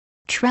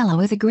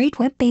Trello is a great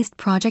web-based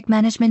project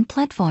management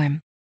platform.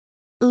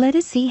 Let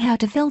us see how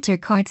to filter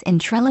cards in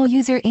Trello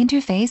user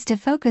interface to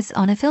focus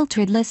on a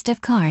filtered list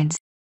of cards.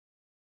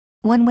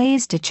 One way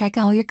is to check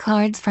all your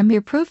cards from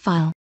your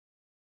profile.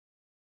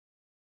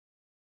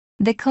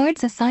 The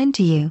cards assigned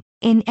to you,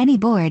 in any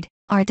board,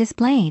 are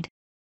displayed.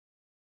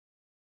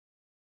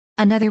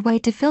 Another way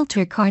to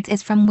filter cards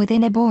is from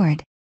within a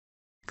board.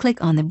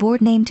 Click on the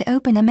board name to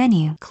open a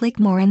menu.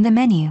 Click More in the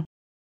menu.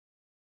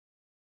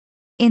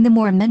 In the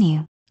More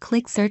menu,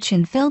 click Search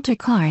and Filter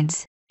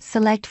Cards.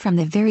 Select from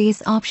the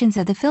various options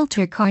of the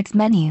Filter Cards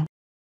menu.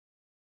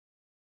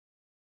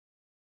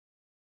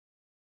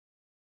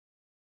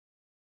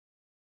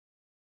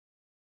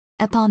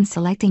 Upon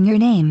selecting your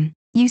name,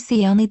 you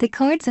see only the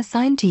cards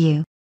assigned to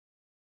you.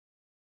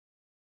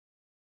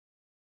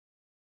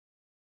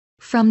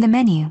 From the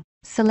menu,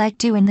 select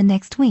Due in the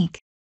next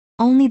week.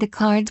 Only the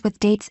cards with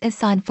dates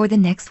assigned for the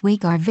next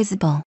week are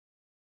visible.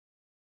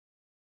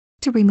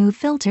 To remove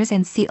filters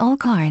and see all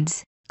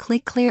cards,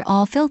 click Clear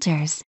All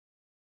Filters.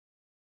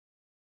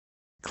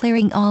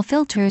 Clearing all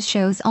filters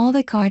shows all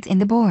the cards in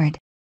the board.